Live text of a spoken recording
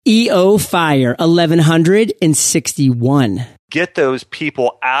EO Fire 1161. Get those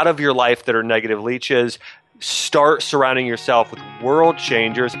people out of your life that are negative leeches. Start surrounding yourself with world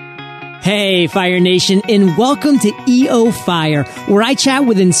changers. Hey, Fire Nation, and welcome to EO Fire, where I chat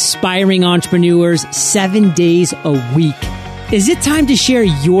with inspiring entrepreneurs 7 days a week. Is it time to share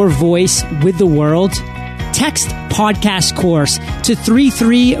your voice with the world? Text podcast course to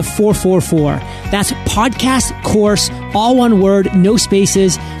 33444. That's podcast course, all one word, no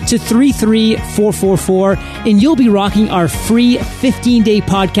spaces, to 33444. And you'll be rocking our free 15-day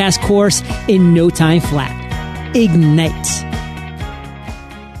podcast course in no time flat. Ignite.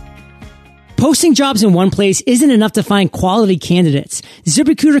 Posting jobs in one place isn't enough to find quality candidates.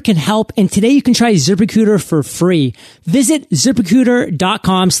 ZipRecruiter can help, and today you can try ZipRecruiter for free. Visit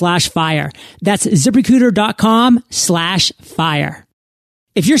ZipRecruiter.com/fire. That's ZipRecruiter.com/fire.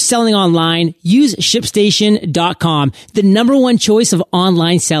 If you're selling online, use ShipStation.com, the #1 choice of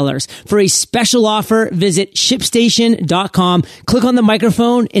online sellers. For a special offer, visit ShipStation.com, click on the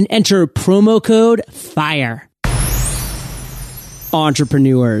microphone, and enter promo code FIRE.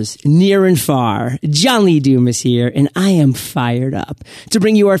 Entrepreneurs, near and far, John Lee Dumas here, and I am fired up to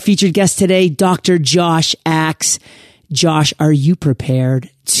bring you our featured guest today, Dr. Josh Axe. Josh, are you prepared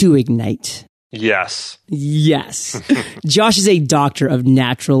to ignite? Yes. Yes. Josh is a doctor of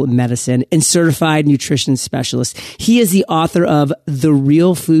natural medicine and certified nutrition specialist. He is the author of The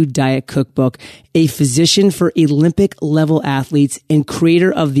Real Food Diet Cookbook, a physician for Olympic level athletes, and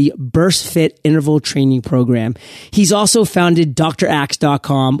creator of the Burst Fit interval training program. He's also founded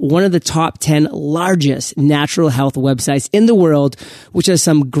DrAxe.com, one of the top 10 largest natural health websites in the world, which has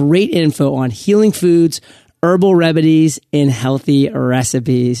some great info on healing foods, herbal remedies, and healthy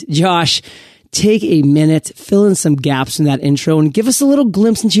recipes. Josh, take a minute, fill in some gaps in that intro, and give us a little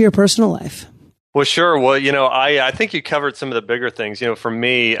glimpse into your personal life. Well, sure. Well, I think you covered some of the bigger things. For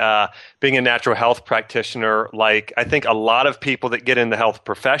me, being a natural health practitioner, like I think a lot of people that get in the health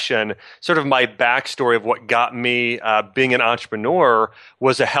profession, sort of my backstory of what got me being an entrepreneur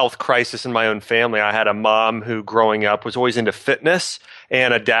was a health crisis in my own family. I had a mom who growing up was always into fitness,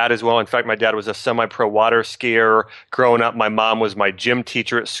 and a dad as well. In fact, my dad was a semi-pro water skier. Growing up, my mom was my gym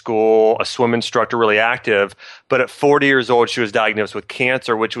teacher at school, a swim instructor, really active. But at 40 years old, she was diagnosed with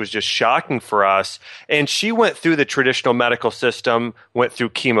cancer, which was just shocking for us. And she went through the traditional medical system, went through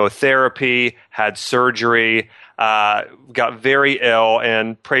chemotherapy, had surgery, got very ill,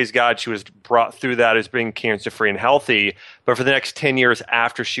 and praise God, she was brought through that as being cancer-free and healthy. But for the next 10 years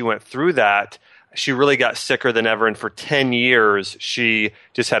after she went through that, she really got sicker than ever. And for 10 years, she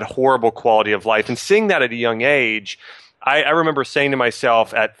just had horrible quality of life. And seeing that at a young age, I remember saying to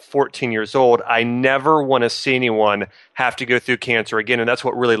myself at 14 years old, I never want to see anyone have to go through cancer again. And that's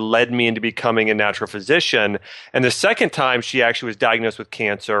what really led me into becoming a natural physician. And the second time she actually was diagnosed with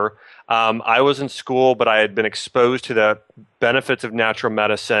cancer, I was in school, but I had been exposed to the benefits of natural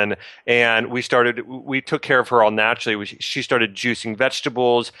medicine, and we took care of her all naturally. She started juicing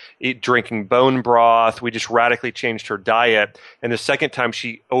vegetables, drinking bone broth. We just radically changed her diet. And the second time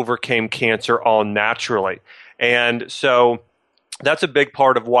she overcame cancer all naturally. And so that's a big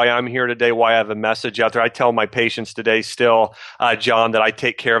part of why I'm here today, why I have a message out there. I tell my patients today still, John, that I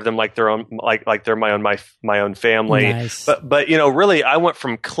take care of them like they're my own family. Nice. But really, I went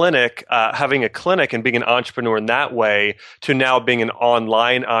from having a clinic and being an entrepreneur in that way to now being an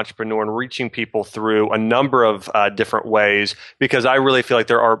online entrepreneur and reaching people through a number of different ways, because I really feel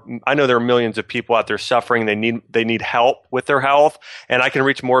like I know there are millions of people out there suffering. They need help with their health, and I can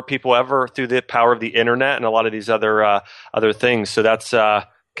reach more people ever through the power of the internet and a lot of these other things. So that's kind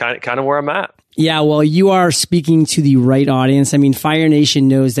of where I'm at. Yeah, well, you are speaking to the right audience. I mean, Fire Nation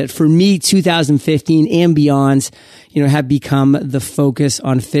knows that for me, 2015 and beyond, have become the focus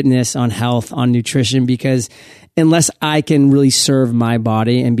on fitness, on health, on nutrition, because unless I can really serve my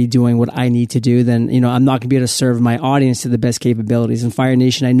body and be doing what I need to do, then, I'm not going to be able to serve my audience to the best capabilities. And Fire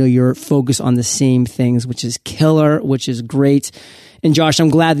Nation, I know you're focused on the same things, which is killer, which is great. And Josh, I'm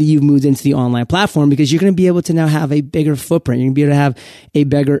glad that you've moved into the online platform, because you're going to be able to now have a bigger footprint. You're going to be able to have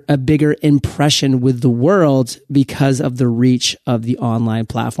a bigger impression with the world because of the reach of the online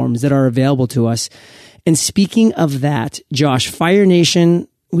platforms that are available to us. And speaking of that, Josh, Fire Nation,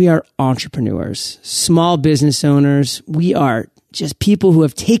 we are entrepreneurs, small business owners. We are just people who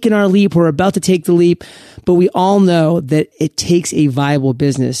have taken our leap. We're about to take the leap, but we all know that it takes a viable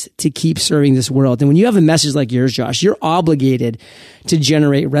business to keep serving this world. And when you have a message like yours, Josh, you're obligated to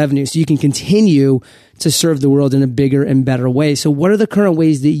generate revenue so you can continue to serve the world in a bigger and better way. So what are the current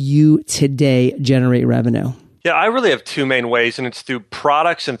ways that you today generate revenue? Yeah, I really have two main ways, and it's through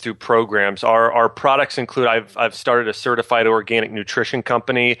products and through programs. Our products include I've started a certified organic nutrition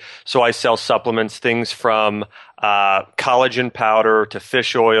company, so I sell supplements, things from collagen powder to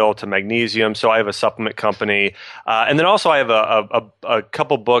fish oil to magnesium. So I have a supplement company, and then also I have a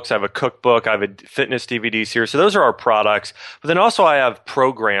couple books. I have a cookbook. I have a fitness DVD series. So those are our products. But then also I have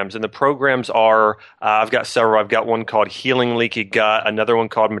programs, and the programs are I've got several. I've got one called Healing Leaky Gut, another one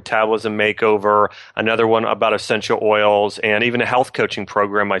called Metabolism Makeover, another one about essential oils, and even a health coaching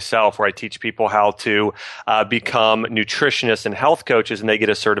program myself, where I teach people how to become nutritionists and health coaches, and they get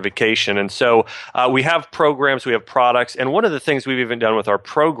a certification. And so we have programs. We have products, and one of the things we've even done with our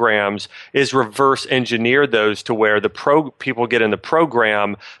programs is reverse engineer those to where the people get in the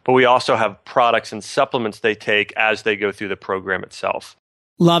program, but we also have products and supplements they take as they go through the program itself.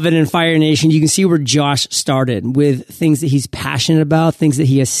 Love it. In Fire Nation, you can see where Josh started with things that he's passionate about, things that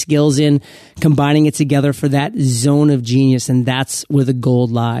he has skills in, combining it together for that zone of genius, and that's where the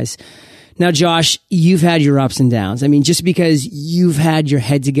gold lies. Now, Josh, you've had your ups and downs. I mean, just because you've had your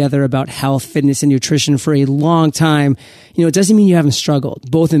head together about health, fitness, and nutrition for a long time, it doesn't mean you haven't struggled,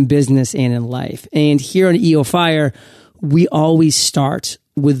 both in business and in life. And here on EO Fire, we always start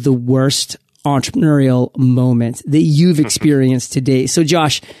with the worst entrepreneurial moment that you've experienced to date. So,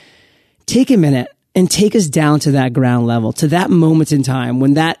 Josh, take a minute and take us down to that ground level, to that moment in time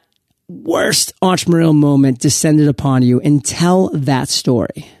when that worst entrepreneurial moment descended upon you, and tell that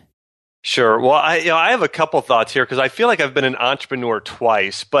story. Sure. Well, I have a couple thoughts here because I feel like I've been an entrepreneur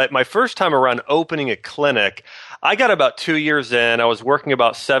twice. But my first time around opening a clinic, I got about 2 years in. I was working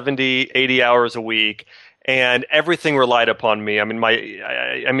about 70, 80 hours a week, and everything relied upon me. I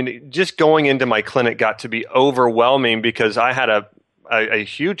mean, just going into my clinic got to be overwhelming because I had a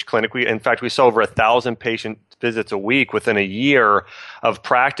huge clinic. In fact, we saw over 1,000 patient visits a week within a year of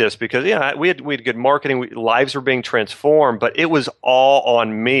practice because we had good marketing, lives were being transformed, but it was all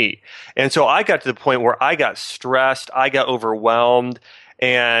on me. And so I got to the point where I got stressed, I got overwhelmed,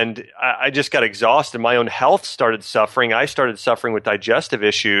 and I just got exhausted. My own health started suffering. I started suffering with digestive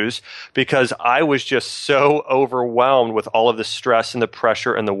issues because I was just so overwhelmed with all of the stress and the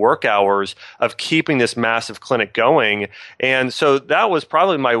pressure and the work hours of keeping this massive clinic going. And so that was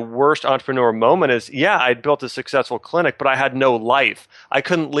probably my worst entrepreneur moment is, I'd built a successful clinic, but I had no life. I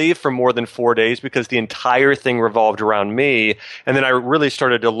couldn't leave for more than 4 days because the entire thing revolved around me. And then I really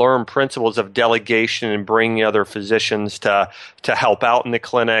started to learn principles of delegation and bringing other physicians to help out in the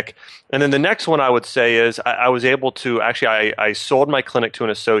clinic. And then the next one I would say is I was able to I sold my clinic to an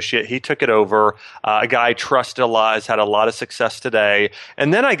associate. He took it over. A guy I trusted a lot, has had a lot of success today.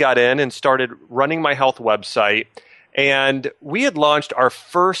 And then I got in and started running my health website. And we had launched our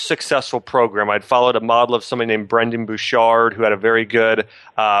first successful program. I'd followed a model of somebody named Brendan Bouchard, who had a very good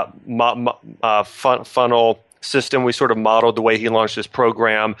funnel system. We sort of modeled the way he launched his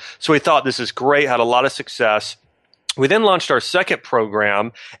program. So we thought this is great, had a lot of success. We then launched our second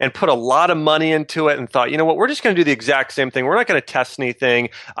program and put a lot of money into it and thought, we're just going to do the exact same thing. We're not going to test anything.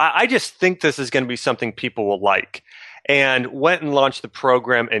 I just think this is going to be something people will like. And went and launched the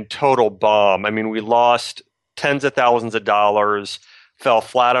program and total bomb. I mean, we lost tens of thousands of dollars, fell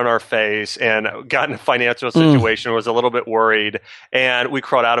flat on our face, and got in a financial situation, was a little bit worried, and we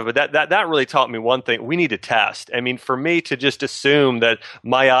crawled out of it. That really taught me one thing. We need to test. I mean, for me to just assume that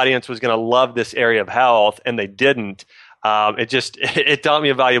my audience was going to love this area of health, and they didn't, it taught me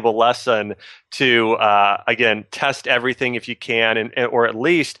a valuable lesson to, again, test everything if you can, or at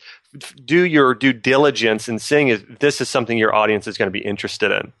least do your due diligence in seeing if this is something your audience is going to be interested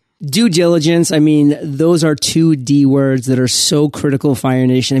in. Due diligence, I mean, those are two D words that are so critical, Fire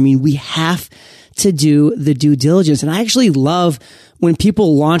Nation. I mean, we have to do the due diligence. And I actually love when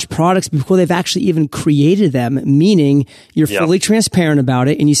people launch products before they've actually even created them, meaning you're fully transparent about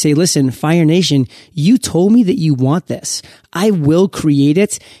it and you say, listen, Fire Nation, you told me that you want this. I will create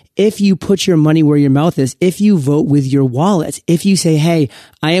it if you put your money where your mouth is, if you vote with your wallet, if you say, hey,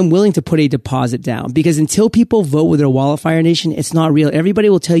 I am willing to put a deposit down. Because until people vote with their wallet, Fire Nation, it's not real. Everybody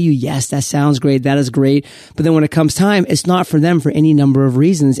will tell you, yes, that sounds great. That is great. But then when it comes time, it's not for them for any number of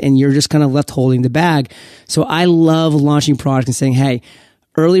reasons. And you're just kind of left holding the bag. So I love launching products and saying, hey,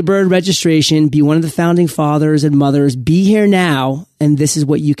 early bird registration, be one of the founding fathers and mothers, be here now, and this is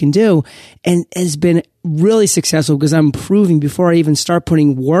what you can do. And it's been really successful because I'm proving before I even start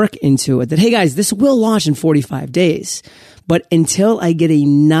putting work into it that, hey guys, this will launch in 45 days. But until I get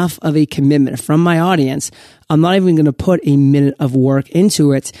enough of a commitment from my audience, I'm not even going to put a minute of work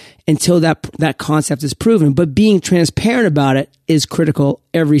into it until that concept is proven. But being transparent about it is critical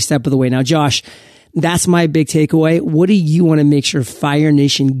every step of the way. Now, Josh, that's my big takeaway. What do you want to make sure Fire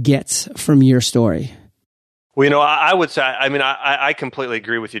Nation gets from your story? Well, I would say, I completely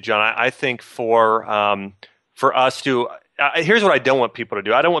agree with you, John. I think for us to, here's what I don't want people to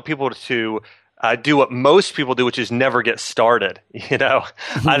do. I don't want people to do what most people do, which is never get started.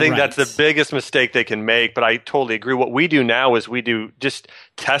 I think that's the biggest mistake they can make, but I totally agree. What we do now is we do just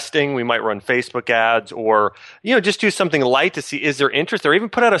testing. We might run Facebook ads or, just do something light to see, is there interest, or even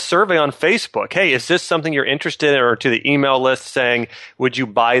put out a survey on Facebook. Hey, is this something you're interested in? Or to the email list saying, would you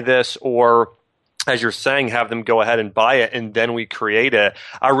buy this? Or as you're saying, have them go ahead and buy it, and then we create it.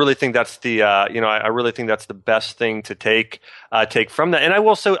 I really think that's the, I really think that's the best thing to take from that. And I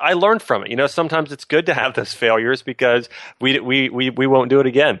will say, I learned from it. Sometimes it's good to have those failures because we won't do it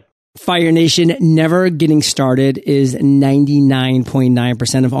again. Fire Nation, never getting started is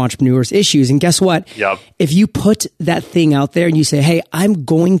 99.9% of entrepreneurs' issues. And guess what? Yep. If you put that thing out there and you say, hey, I'm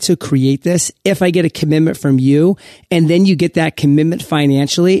going to create this if I get a commitment from you, and then you get that commitment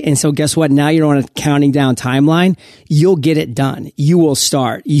financially. And so guess what? Now you're on a counting down timeline. You'll get it done. You will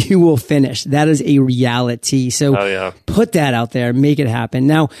start. You will finish. That is a reality. So put that out there, make it happen.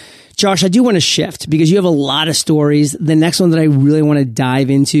 Now, Josh, I do want to shift because you have a lot of stories. The next one that I really want to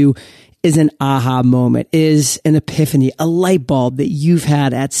dive into is an aha moment, is an epiphany, a light bulb that you've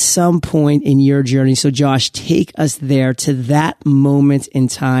had at some point in your journey. So Josh, take us there to that moment in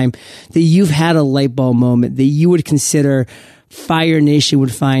time that you've had a light bulb moment that you would consider Fire Nation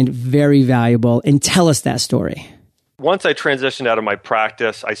would find very valuable, and tell us that story. Once I transitioned out of my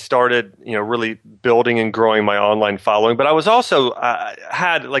practice, I started, really building and growing my online following. But I was also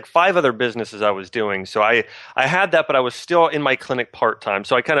had like 5 other businesses I was doing. So I had that, but I was still in my clinic part-time.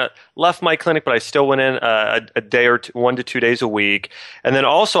 So I kind of left my clinic, but I still went in a day or 1 to 2 days a week. And then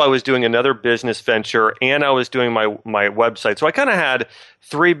also I was doing another business venture, and I was doing my website. So I kind of had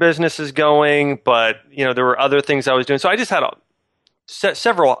 3 businesses going, but there were other things I was doing. So I just had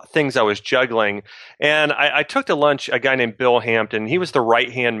several things I was juggling. And I took to lunch a guy named Bill Hampton. He was the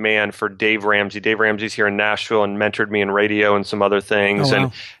right-hand man for Dave Ramsey. Dave Ramsey's here in Nashville and mentored me in radio and some other things. Oh,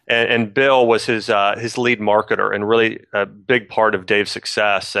 wow. And Bill was his lead marketer and really a big part of Dave's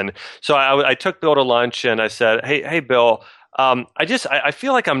success. And so I took Bill to lunch and I said, hey, Bill, I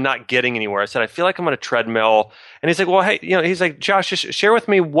feel like I'm not getting anywhere. I said, I feel like I'm on a treadmill. And he's like, well, hey, he's like, Josh, just share with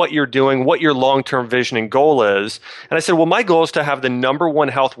me what you're doing, what your long-term vision and goal is. And I said, well, my goal is to have the #1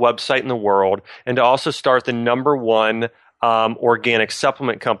 health website in the world and to also start the #1 organic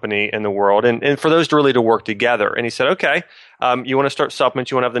supplement company in the world. And for those to really to work together. And he said, okay, you want to start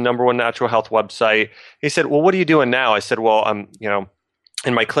supplements, you want to have the #1 natural health website. He said, well, what are you doing now? I said, well, I'm,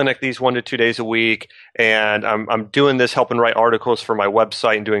 in my clinic these 1 to 2 days a week, and I'm doing this, helping write articles for my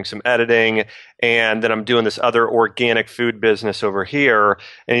website and doing some editing, and then I'm doing this other organic food business over here.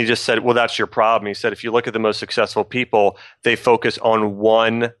 And he just said, well, that's your problem. He said, if you look at the most successful people, they focus on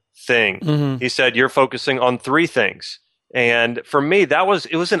one thing. Mm-hmm. He said, you're focusing on 3 things. And for me, it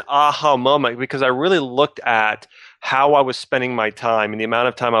was an aha moment because I really looked at how I was spending my time and the amount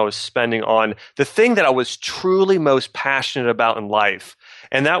of time I was spending on the thing that I was truly most passionate about in life.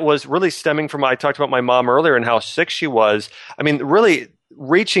 And that was really stemming from, I talked about my mom earlier and how sick she was. I mean, really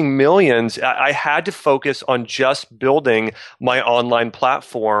reaching millions, I had to focus on just building my online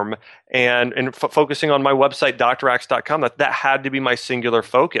platform and focusing on my website, drax.com. That had to be my singular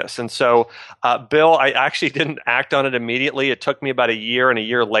focus. And so, Bill, I actually didn't act on it immediately. It took me about a year, and a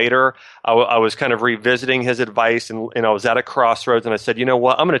year later, I was kind of revisiting his advice, and I was at a crossroads, and I said, you know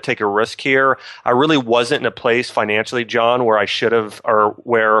what, I'm going to take a risk here. I really wasn't in a place financially, John, where I should have, or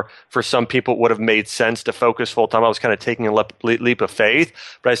where for some people it would have made sense to focus full time. I was kind of taking a leap of faith,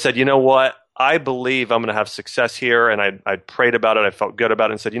 but I said, you know what? I believe I'm going to have success here. And I prayed about it. I felt good about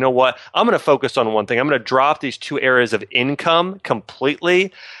it and said, you know what? I'm going to focus on one thing. I'm going to drop these 2 areas of income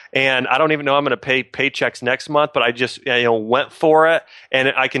completely. And I don't even know I'm going to pay paychecks next month, but I just went for it.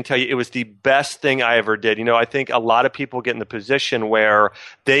 And I can tell you it was the best thing I ever did. I think a lot of people get in the position where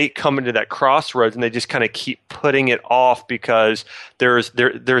they come into that crossroads and they just kind of keep putting it off because there's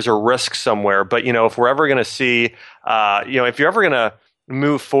a risk somewhere. But, if we're ever going to see, if you're ever going to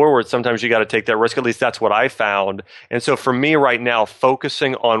move forward, sometimes you got to take that risk. At least that's what I found. And so for me right now,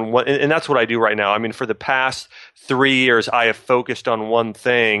 focusing on one, and that's what I do right now. I mean, for the past 3 years, I have focused on one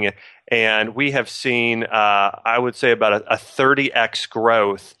thing, and we have seen, I would say, about a 30x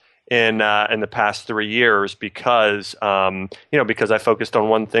growth in the past 3 years because I focused on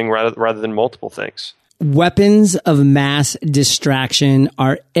one thing rather than multiple things. Weapons of mass distraction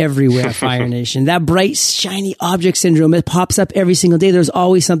are everywhere, Fire Nation. That bright, shiny object syndrome, it pops up every single day. There's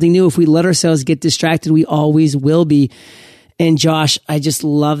always something new. If we let ourselves get distracted, we always will be. And Josh, I just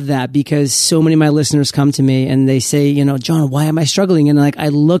love that because so many of my listeners come to me and they say, John, why am I struggling? And I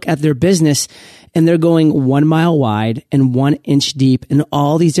look at their business and they're going 1 mile wide and 1 inch deep in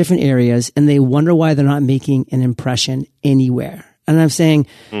all these different areas. And they wonder why they're not making an impression anywhere. And I'm saying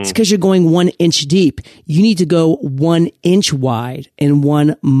it's because you're going 1 inch deep. You need to go 1 inch wide and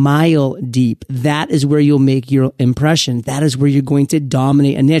 1 mile deep. That is where you'll make your impression. That is where you're going to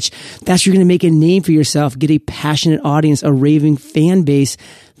dominate a niche. That's where you're going to make a name for yourself, get a passionate audience, a raving fan base.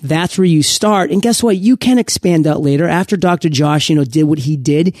 That's where you start. And guess what? You can expand out later. After Dr. Josh, did what he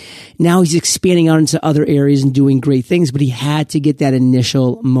did, now he's expanding out into other areas and doing great things, but he had to get that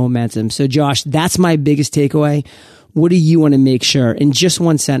initial momentum. So Josh, that's my biggest takeaway. What do you want to make sure, in just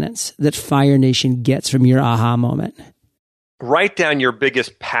one sentence, that Fire Nation gets from your aha moment? Write down your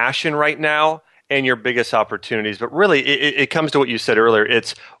biggest passion right now and your biggest opportunities. But really, it comes to what you said earlier.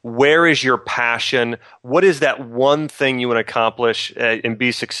 It's where is your passion? What is that one thing you want to accomplish and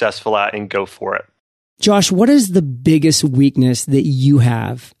be successful at, and go for it? Josh, what is the biggest weakness that you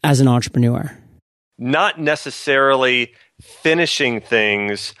have as an entrepreneur? Not necessarily finishing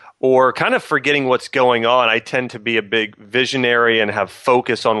things or kind of forgetting what's going on. I tend to be a big visionary and have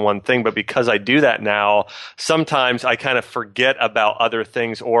focus on one thing, but because I do that now, sometimes I kind of forget about other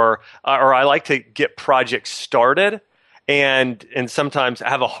things, or I like to get projects started and sometimes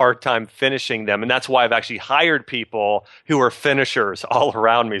have a hard time finishing them. And that's why I've actually hired people who are finishers all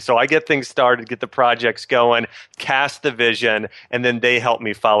around me. So I get things started, get the projects going, cast the vision, and then they help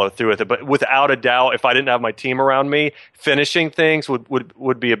me follow through with it. But without a doubt, if I didn't have my team around me, finishing things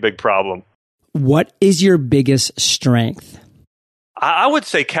would be a big problem. What is your biggest strength? I would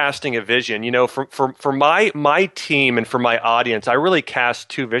say casting a vision. For my team and for my audience, I really cast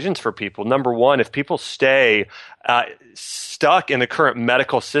two visions for people. Number one, if people stay stuck in the current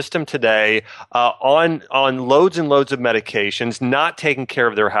medical system today, on loads and loads of medications, not taking care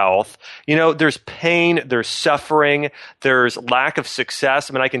of their health, there's pain, there's suffering, there's lack of success.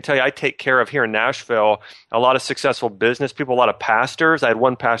 I mean, I can tell you, I take care of here in Nashville a lot of successful business people, a lot of pastors. I had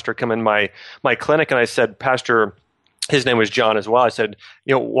one pastor come in my clinic, and I said, Pastor, his name was John as well. I said,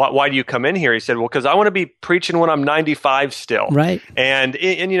 why do you come in here? He said, well, because I want to be preaching when I'm 95 still. Right. And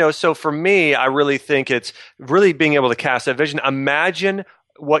so for me, I really think it's really being able to cast that vision. Imagine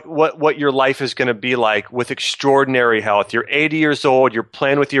what your life is going to be like with extraordinary health. You're 80 years old, you're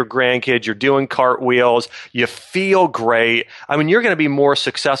playing with your grandkids, you're doing cartwheels, you feel great. I mean, you're going to be more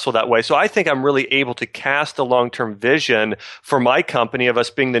successful that way. So I think I'm really able to cast a long-term vision for my company of us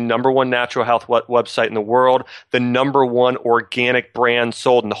being the number one natural health website in the world, the number one organic brand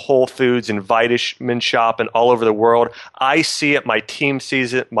sold in the Whole Foods and Vitamin Shop and all over the world. I see it, my team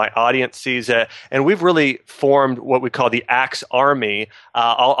sees it, my audience sees it, and we've really formed what we call the Axe Army,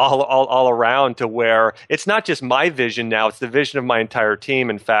 all around, to where it's not just my vision now, it's the vision of my entire team.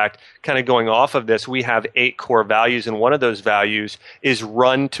 In fact, kind of going off of this, we have 8 core values, and one of those values is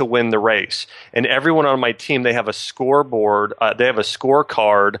run to win the race. And everyone on my team, they have a scoreboard, they have a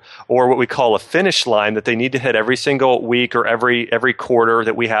scorecard, or what we call a finish line that they need to hit every single week or every quarter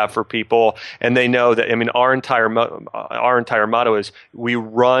that we have for people. And they know that, I mean, our entire motto is we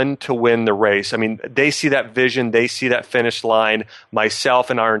run to win the race. I mean, they see that vision, they see that finish line. Myself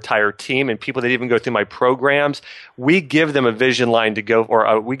and our entire team and people that even go through my programs, we give them a vision line to go,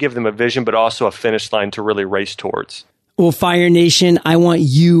 or we give them a vision, but also a finish line to really race towards. Well, Fire Nation, I want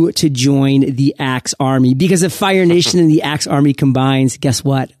you to join the Axe Army, because if Fire Nation and the Axe Army combines, guess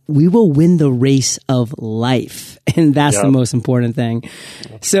what? We will win the race of life. And that's the most important thing.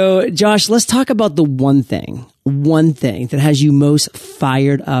 So, Josh, let's talk about the one thing that has you most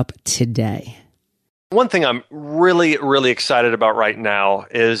fired up today. One thing I'm really, really excited about right now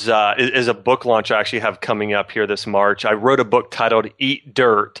is a book launch I actually have coming up here this March. I wrote a book titled Eat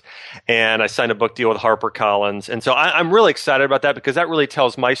Dirt, and I signed a book deal with HarperCollins. And so I'm really excited about that, because that really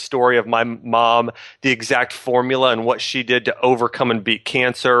tells my story of my mom, the exact formula and what she did to overcome and beat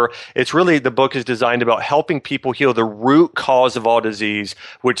cancer. It's really, the book is designed about helping people heal the root cause of all disease,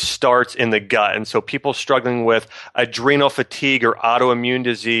 which starts in the gut. And so people struggling with adrenal fatigue or autoimmune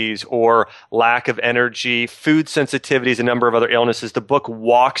disease or lack of energy, food sensitivities, a number of other illnesses, the book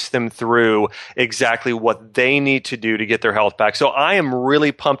walks them through exactly what they need to do to get their health back. So I am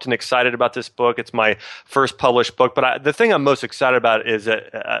really pumped and excited about this book. It's my first published book, but the thing I'm most excited about is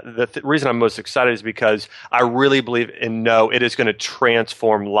that the reason I'm most excited is because I really believe and know it is going to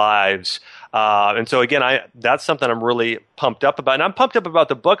transform lives. And so again, that's something I'm really pumped up about. And I'm pumped up about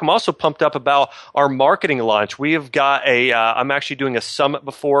the book. I'm also pumped up about our marketing launch. We have got I'm actually doing a summit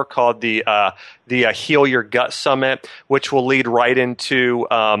before called the the Heal Your Gut Summit, which will lead right into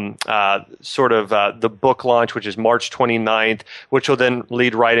the book launch, which is March 29th, which will then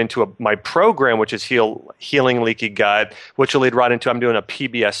lead right into my program, which is Healing Leaky Gut, which will lead right into I'm doing a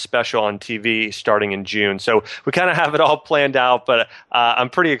PBS special on TV starting in June. So we kind of have it all planned out, but I'm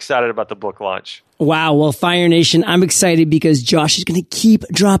pretty excited about the book launch. Wow. Well, Fire Nation, I'm excited because Josh is going to keep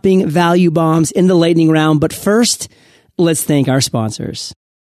dropping value bombs in the lightning round. But first, let's thank our sponsors.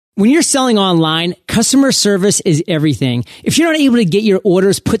 When you're selling online, customer service is everything. If you're not able to get your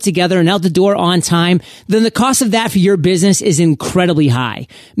orders put together and out the door on time, then the cost of that for your business is incredibly high.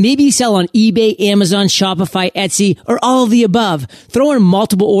 Maybe you sell on eBay, Amazon, Shopify, Etsy, or all of the above. Throw in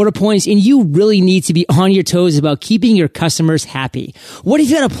multiple order points and you really need to be on your toes about keeping your customers happy. What if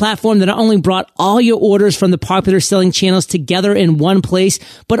you had a platform that not only brought all your orders from the popular selling channels together in one place,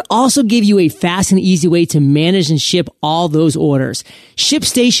 but also gave you a fast and easy way to manage and ship all those orders?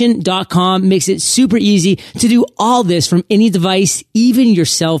 ShipStation.com makes it super easy to do all this from any device, even your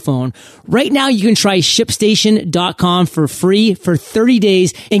cell phone. Right now, you can try ShipStation.com for free for 30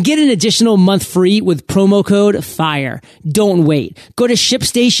 days and get an additional month free with promo code FIRE. Don't wait. Go to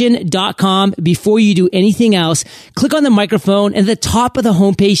ShipStation.com before you do anything else. Click on the microphone and at the top of the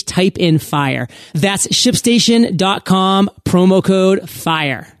homepage, type in FIRE. That's ShipStation.com, promo code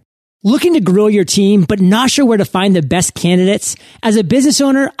FIRE. Looking to grow your team, but not sure where to find the best candidates? As a business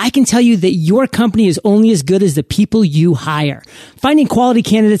owner, I can tell you that your company is only as good as the people you hire. Finding quality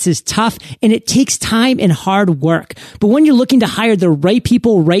candidates is tough and it takes time and hard work. But when you're looking to hire the right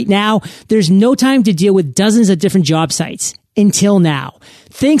people right now, there's no time to deal with dozens of different job sites. Until now.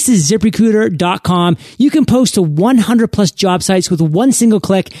 Thanks to ZipRecruiter.com, you can post to 100 plus job sites with one single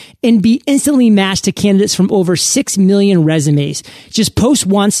click and be instantly matched to candidates from over 6 million resumes. Just post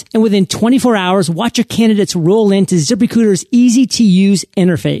once and within 24 hours, watch your candidates roll into ZipRecruiter's easy to use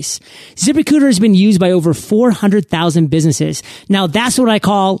interface. ZipRecruiter has been used by over 400,000 businesses. Now that's what I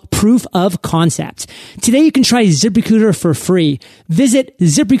call proof of concept. Today you can try ZipRecruiter for free. Visit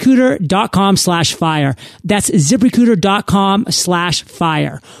ZipRecruiter.com/fire. That's ZipRecruiter.com/fire.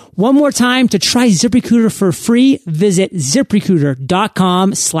 One more time, to try ZipRecruiter for free, visit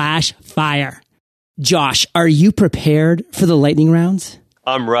ZipRecruiter.com/fire. Josh, are you prepared for the lightning rounds?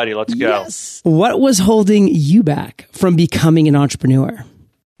 I'm ready. Let's go. Yes. What was holding you back from becoming an entrepreneur?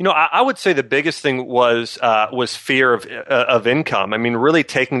 You know, I would say the biggest thing was fear of income. I mean, really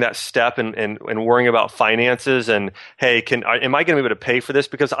taking that step and worrying about finances and, hey, am I going to be able to pay for this?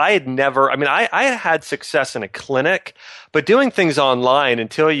 Because I had never, I had success in a clinic, but doing things online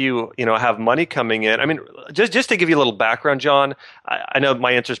until you have money coming in. I mean, just to give you a little background, John, I know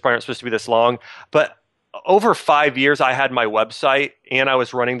my answers probably aren't supposed to be this long, but over 5 years, I had my website and I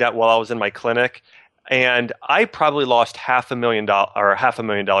was running that while I was in my clinic. And I probably lost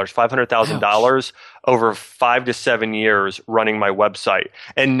 $500,000 over 5 to 7 years running my website.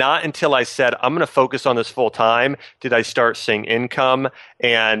 And not until I said, I'm going to focus on this full time, did I start seeing income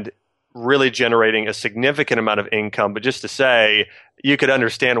and really generating a significant amount of income. But just to say, you could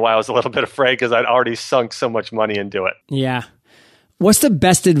understand why I was a little bit afraid because I'd already sunk so much money into it. Yeah. What's the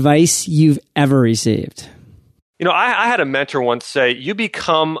best advice you've ever received? You know, I had a mentor once say, you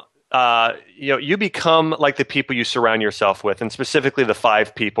become like the people you surround yourself with, and specifically the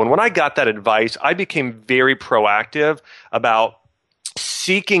 5 people. And when I got that advice, I became very proactive about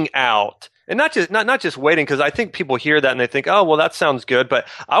seeking out. And not just waiting, because I think people hear that and they think, oh, well, that sounds good. But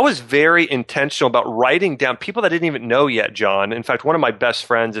I was very intentional about writing down people that I didn't even know yet, John. In fact, one of my best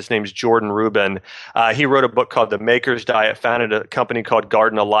friends, his name's Jordan Rubin. He wrote a book called The Maker's Diet, founded a company called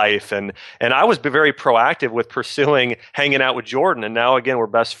Garden of Life. And I was very proactive with pursuing hanging out with Jordan. And now, again, we're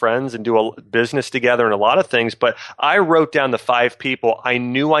best friends and do a business together and a lot of things. But I wrote down the 5 people I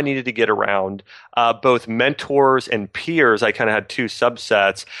knew I needed to get around, both mentors and peers. I kind of had 2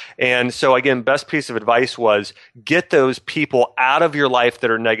 subsets. And so, again, best piece of advice was get those people out of your life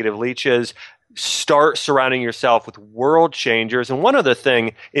that are negative leeches. Start surrounding yourself with world changers. And one other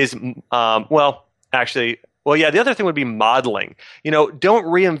thing is, the other thing would be modeling. You know, don't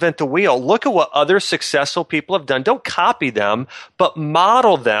reinvent the wheel. Look at what other successful people have done. Don't copy them, but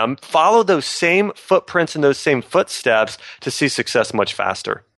model them. Follow those same footprints and those same footsteps to see success much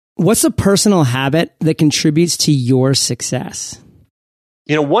faster. What's a personal habit that contributes to your success?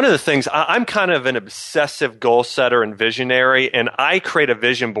 You know, one of the things, I'm kind of an obsessive goal setter and visionary, and I create a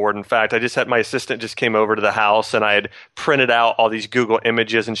vision board. In fact, my assistant just came over to the house, and I had printed out all these Google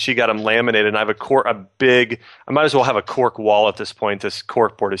images, and she got them laminated. And I have I might as well have a cork wall at this point. This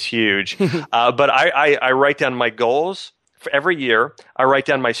cork board is huge. But I write down my goals for every year. I write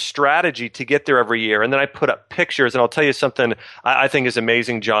down my strategy to get there every year. And then I put up pictures. And I'll tell you something I think is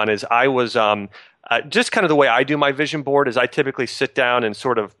amazing, John, is I was just kind of the way I do my vision board is I typically sit down and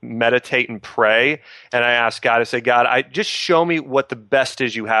sort of meditate and pray. And I ask God, I say, God, just show me what the best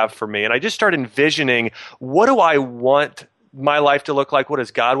is you have for me. And I just start envisioning, what do I want my life to look like? What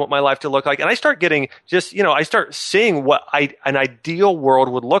does God want my life to look like? And I start getting I start seeing what an ideal world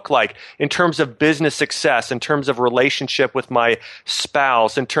would look like in terms of business success, in terms of relationship with my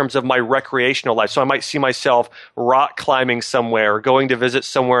spouse, in terms of my recreational life. So I might see myself rock climbing somewhere, or going to visit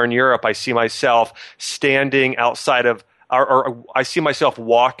somewhere in Europe. I see myself standing outside of or I see myself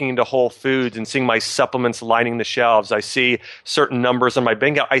walking into Whole Foods and seeing my supplements lining the shelves. I see certain numbers on my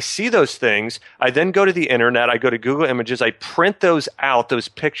bank account. I see those things. I then go to the internet. I go to Google Images. I print those out, those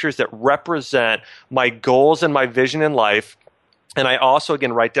pictures that represent my goals and my vision in life. And I also,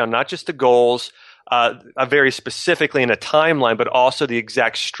 again, write down not just the goals, very specifically in a timeline, but also the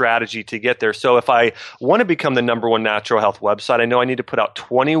exact strategy to get there. So if I want to become the number one natural health website, I know I need to put out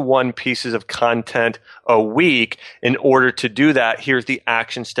 21 pieces of content a week. In order to do that, here's the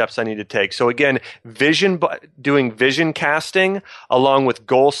action steps I need to take. So again, doing vision casting along with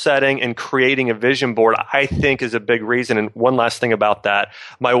goal setting and creating a vision board, I think is a big reason. And one last thing about that,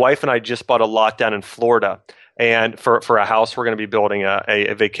 my wife and I just bought a lot down in Florida. And for a house, we're going to be building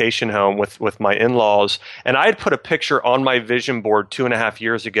a vacation home with my in-laws. And I had put a picture on my vision board 2.5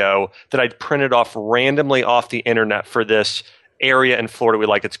 years ago that I'd printed off randomly off the internet for this area in Florida we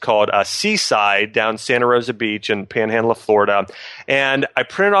like. It's called Seaside down Santa Rosa Beach in Panhandle of Florida. And I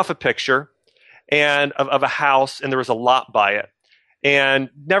printed off a picture and of a house, and there was a lot by it. And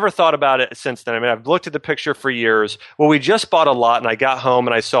never thought about it since then. I mean, I've looked at the picture for years. Well, we just bought a lot, and I got home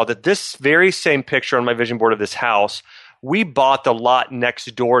and I saw that this very same picture on my vision board of this house, we bought the lot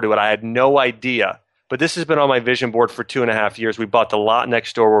next door to it. I had no idea. But this has been on my vision board for 2.5 years. We bought the lot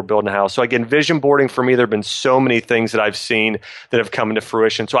next door. We're building a house. So again, vision boarding for me, there have been so many things that I've seen that have come into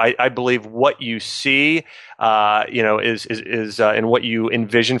fruition. So I believe what you see, is and what you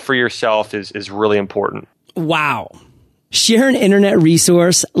envision for yourself is really important. Wow. Share an internet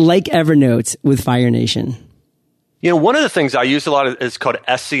resource like Evernote with Fire Nation. One of the things I use a lot is called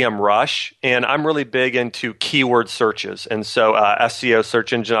SEMrush, and I'm really big into keyword searches, and so SEO,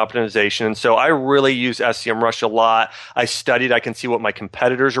 search engine optimization, and so I really use SEMrush a lot. I can see what my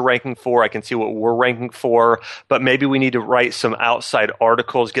competitors are ranking for, I can see what we're ranking for, but maybe we need to write some outside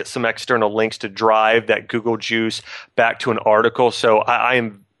articles, get some external links to drive that Google juice back to an article. So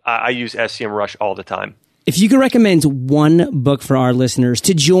I use SEMrush all the time. If you could recommend one book for our listeners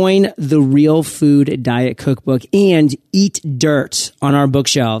to join the Real Food Diet Cookbook and eat dirt on our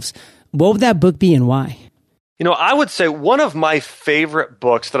bookshelves, what would that book be and why? I would say one of my favorite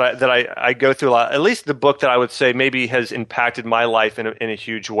books that I go through a lot, at least the book that I would say maybe has impacted my life in a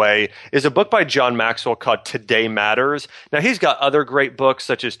huge way, is a book by John Maxwell called Today Matters. Now, he's got other great books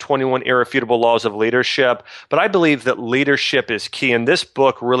such as 21 Irrefutable Laws of Leadership, but I believe that leadership is key, and this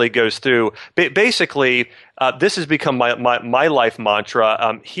book really goes through, basically, this has become my life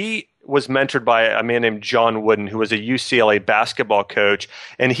mantra. He was mentored by a man named John Wooden, who was a UCLA basketball coach,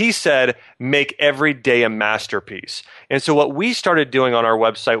 and he said, make every day a masterpiece. And so what we started doing on our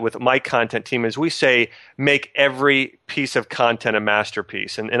website with my content team is we say, make every piece of content a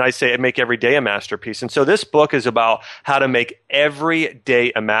masterpiece. And I say, make every day a masterpiece. And so this book is about how to make every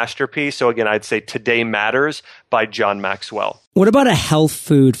day a masterpiece. So again, I'd say Today Matters by John Maxwell. What about a health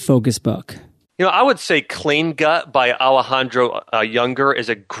food focus book? I would say Clean Gut by Alejandro Younger is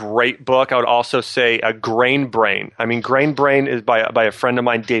a great book. I would also say Grain Brain. I mean, Grain Brain is by a friend of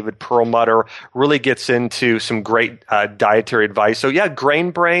mine, David Perlmutter, really gets into some great dietary advice. So yeah,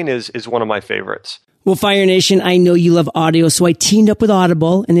 Grain Brain is one of my favorites. Well, Fire Nation, I know you love audio, so I teamed up with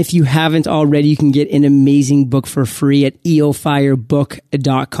Audible. And if you haven't already, you can get an amazing book for free at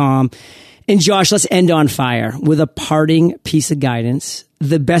eofirebook.com. And Josh, let's end on fire with a parting piece of guidance,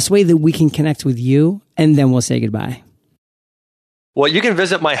 the best way that we can connect with you, and then we'll say goodbye. Well, you can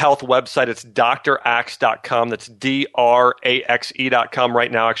visit my health website. It's draxe.com. That's draxe.com.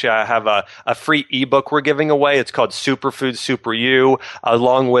 Right now, actually, I have a free ebook we're giving away. It's called Superfood Super You,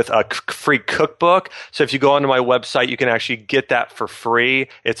 along with a free cookbook. So if you go onto my website, you can actually get that for free.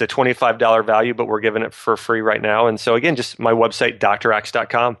 It's a $25 value, but we're giving it for free right now. And so again, just my website,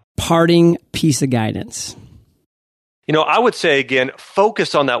 draxe.com. Parting piece of guidance. I would say, again,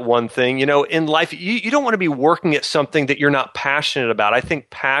 focus on that one thing. In life, you don't want to be working at something that you're not passionate about. I think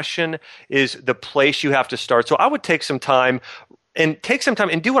passion is the place you have to start. So I would take some time and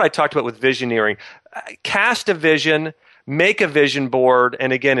do what I talked about with visioneering. Cast a vision, make a vision board,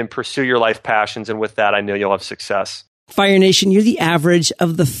 and again, and pursue your life passions. And with that, I know you'll have success. Fire Nation, you're the average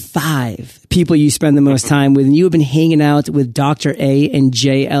of the 5 people you spend the most time with, and you have been hanging out with Dr. A and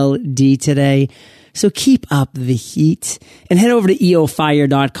JLD today. So keep up the heat and head over to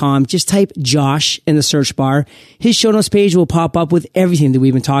eofire.com. Just type Josh in the search bar. His show notes page will pop up with everything that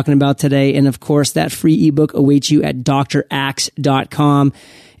we've been talking about today. And of course, that free ebook awaits you at draxe.com.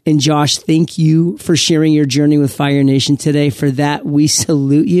 And Josh, thank you for sharing your journey with Fire Nation today. For that, we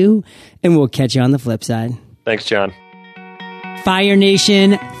salute you, and we'll catch you on the flip side. Thanks, John. Fire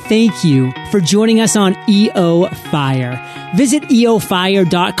Nation, thank you for joining us on EO Fire. Visit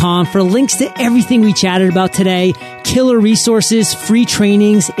eofire.com for links to everything we chatted about today, killer resources, free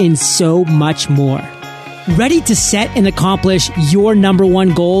trainings, and so much more. Ready to set and accomplish your number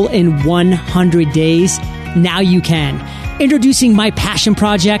one goal in 100 days? Now you can. Introducing my passion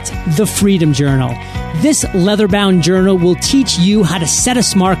project, The Freedom Journal. This leather-bound journal will teach you how to set a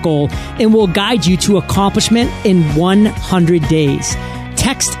SMART goal and will guide you to accomplishment in 100 days.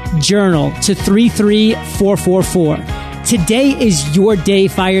 Text JOURNAL to 33444. Today is your day,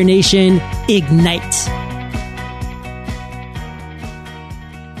 Fire Nation. Ignite.